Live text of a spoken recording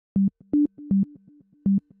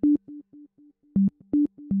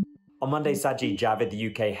Monday, Sajid Javid, the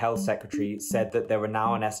UK Health Secretary, said that there were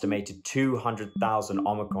now an estimated 200,000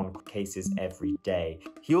 Omicron cases every day.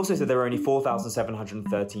 He also said there were only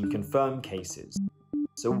 4,713 confirmed cases.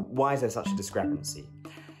 So why is there such a discrepancy?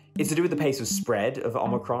 It's to do with the pace of spread of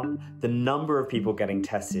Omicron, the number of people getting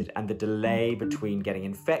tested, and the delay between getting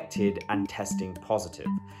infected and testing positive.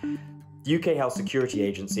 The UK Health Security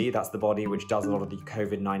Agency, that's the body which does a lot of the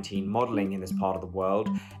COVID-19 modelling in this part of the world,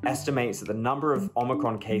 estimates that the number of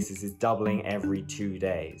Omicron cases is doubling every 2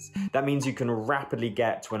 days. That means you can rapidly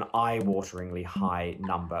get to an eye-wateringly high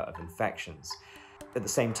number of infections. At the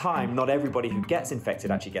same time, not everybody who gets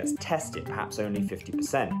infected actually gets tested, perhaps only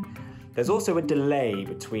 50%. There's also a delay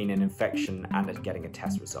between an infection and getting a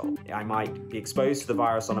test result. I might be exposed to the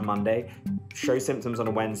virus on a Monday, show symptoms on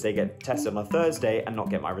a Wednesday, get tested on a Thursday, and not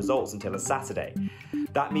get my results until a Saturday.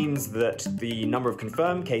 That means that the number of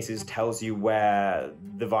confirmed cases tells you where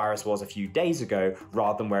the virus was a few days ago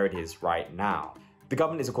rather than where it is right now. The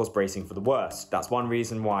government is, of course, bracing for the worst. That's one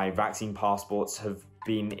reason why vaccine passports have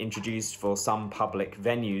been introduced for some public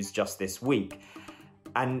venues just this week.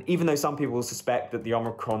 And even though some people suspect that the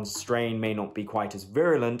Omicron strain may not be quite as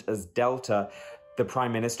virulent as Delta, the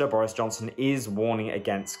Prime Minister, Boris Johnson, is warning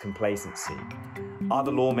against complacency.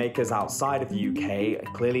 Other lawmakers outside of the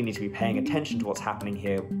UK clearly need to be paying attention to what's happening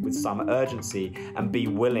here with some urgency and be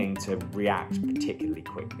willing to react particularly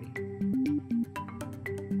quickly.